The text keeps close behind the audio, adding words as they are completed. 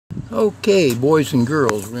Okay, boys and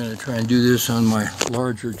girls, we're going to try and do this on my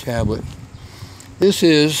larger tablet. This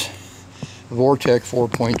is a Vortec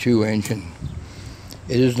 4.2 engine.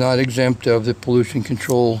 It is not exempt of the pollution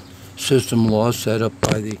control system laws set up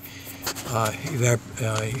by the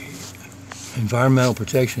Environmental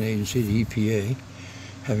Protection Agency, the EPA.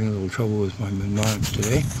 Having a little trouble with my mnemonics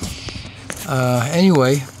today.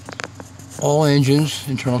 Anyway, all engines,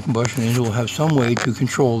 internal combustion engines, will have some way to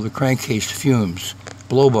control the crankcase fumes,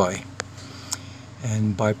 blow-by,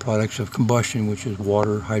 and byproducts of combustion, which is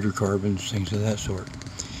water, hydrocarbons, things of that sort.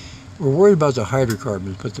 We're worried about the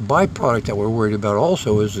hydrocarbons, but the byproduct that we're worried about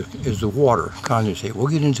also is the water, condensate. We'll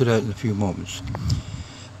get into that in a few moments.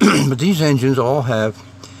 But these engines all have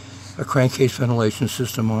a crankcase ventilation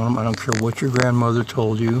system on them. I don't care what your grandmother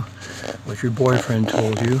told you, what your boyfriend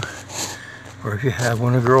told you, or if you have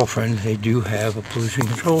one of your girlfriends, they do have a pollution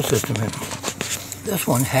control system in them. This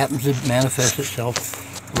one happens to manifest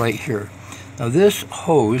itself right here. Now this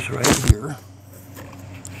hose right here,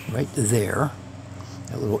 right there,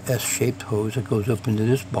 that little S-shaped hose that goes up into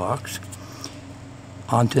this box,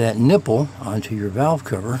 onto that nipple, onto your valve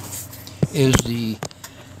cover, is the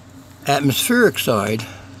atmospheric side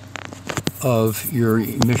of your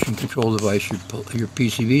emission control device, your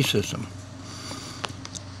PCV system.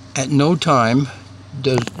 At no time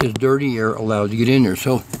is dirty air allowed to get in there.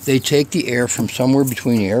 So they take the air from somewhere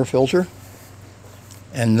between the air filter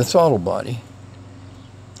and the throttle body,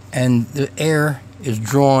 and the air is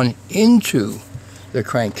drawn into the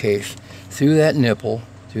crankcase through that nipple,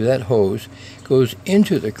 through that hose, goes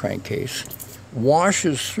into the crankcase,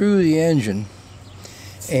 washes through the engine,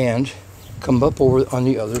 and come up over on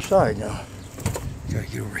the other side. Now, gotta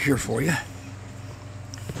get over here for you.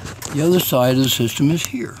 The other side of the system is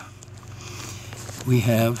here. We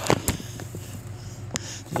have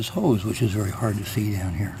this hose, which is very hard to see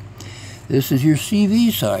down here. This is your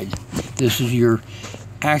CV side. This is your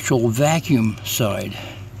actual vacuum side.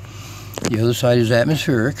 The other side is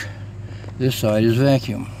atmospheric. This side is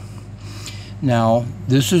vacuum. Now,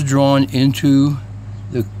 this is drawn into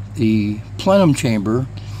the plenum chamber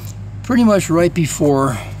pretty much right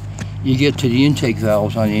before you get to the intake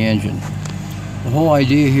valves on the engine. The whole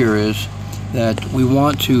idea here is that we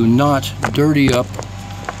want to not dirty up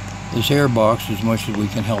this air box as much as we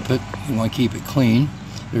can help it. We want to keep it clean.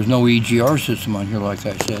 There's no EGR system on here, like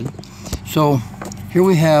I said. So here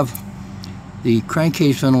we have the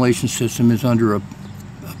crankcase ventilation system is under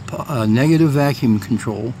a negative vacuum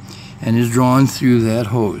control and is drawn through that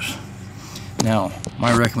hose. Now,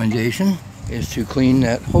 my recommendation is to clean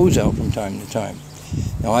that hose out from time to time.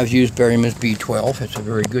 Now, I've used Berryman's B12. It's a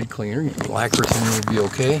very good cleaner. Lacquer cleaner would be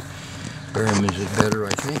okay. Berryman's is better,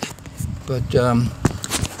 I think. But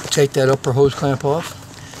take that upper hose clamp off.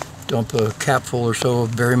 Dump a capful or so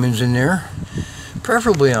of Berryman's in there,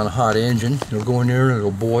 preferably on a hot engine. It'll go in there and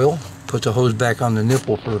it'll boil. Put the hose back on the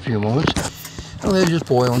nipple for a few moments, and let it just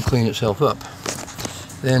boil and clean itself up.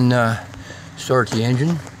 Then start the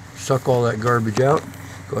engine, suck all that garbage out,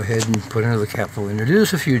 go ahead and put another capful in there. Do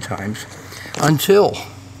this a few times until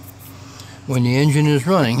when the engine is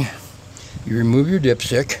running, you remove your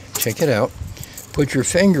dipstick, take it out, put your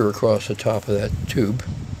finger across the top of that tube,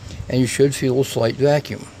 and you should feel a slight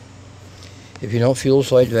vacuum. If you don't feel a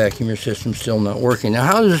slight vacuum, your system's still not working. Now,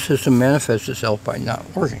 how does the system manifest itself by not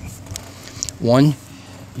working? One,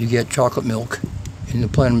 you get chocolate milk in the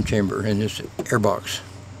plenum chamber, in this air box.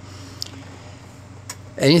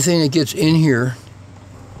 Anything that gets in here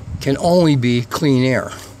can only be clean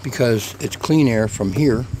air, because it's clean air from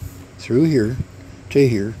here, through here, to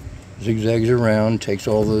here, zigzags around, takes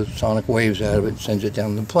all the sonic waves out of it, sends it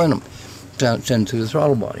down the plenum, sends it to the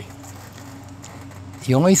throttle body.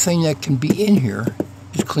 The only thing that can be in here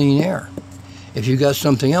is clean air. If you got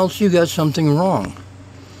something else, you got something wrong.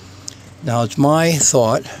 Now, it's my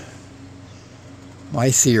thought, my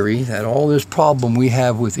theory, that all this problem we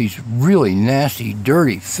have with these really nasty,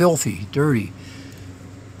 dirty, filthy, dirty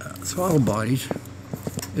throttle bodies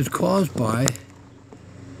is caused by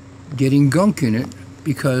getting gunk in it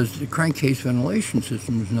because the crankcase ventilation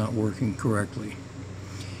system is not working correctly.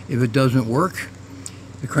 If it doesn't work,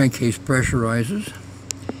 the crankcase pressurizes,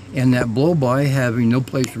 and that blow-by, having no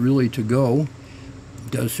place really to go,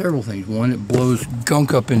 does several things. One, it blows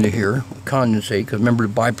gunk up into here, condensate, because remember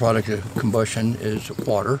the byproduct of combustion is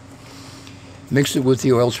water. Mix it with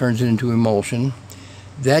the oil, turns it into emulsion.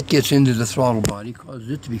 That gets into the throttle body, causes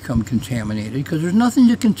it to become contaminated, because there's nothing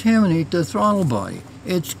to contaminate the throttle body.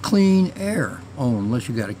 It's clean air. Oh, unless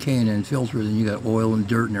you got a K&N filter, then you got oil and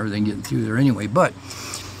dirt and everything getting through there anyway. But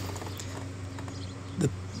the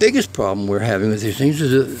biggest problem we're having with these things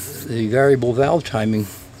is the variable valve timing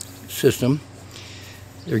system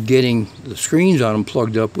they're getting the screens on them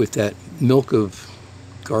plugged up with that milk of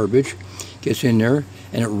garbage, gets in there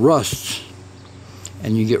and it rusts,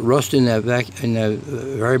 and you get rust in that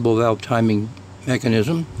variable valve timing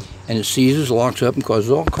mechanism, and it seizes, locks up, and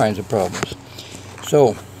causes all kinds of problems.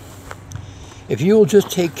 So if you will just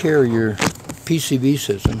take care of your PCV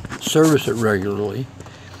system, service it regularly,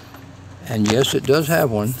 and yes, it does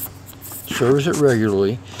have one, service it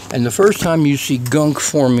regularly, and the first time you see gunk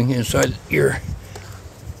forming inside your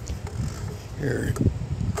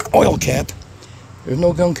oil cap, there's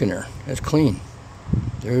no gunk in there. That's clean.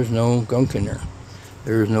 There's no gunk in there.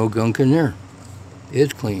 There's no gunk in there.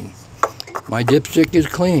 It's clean. My dipstick is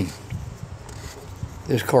clean.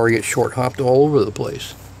 This car gets short hopped all over the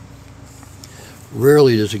place.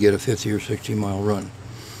 Rarely does it get a 50 or 60 mile run.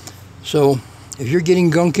 So if you're getting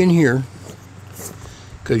gunk in here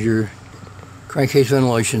because your crankcase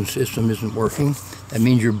ventilation system isn't working, that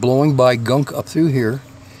means you're blowing by gunk up through here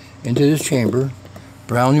into this chamber.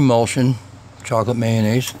 Brown emulsion, chocolate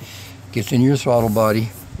mayonnaise, gets in your throttle body,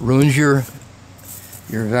 ruins your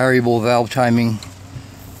variable valve timing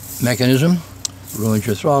mechanism, ruins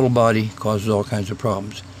your throttle body, causes all kinds of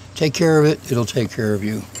problems. Take care of it, it'll take care of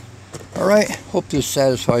you. Alright, hope this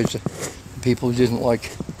satisfies the people who didn't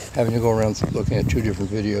like having to go around looking at two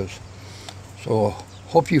different videos. So,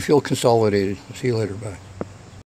 hope you feel consolidated. See you later, bye.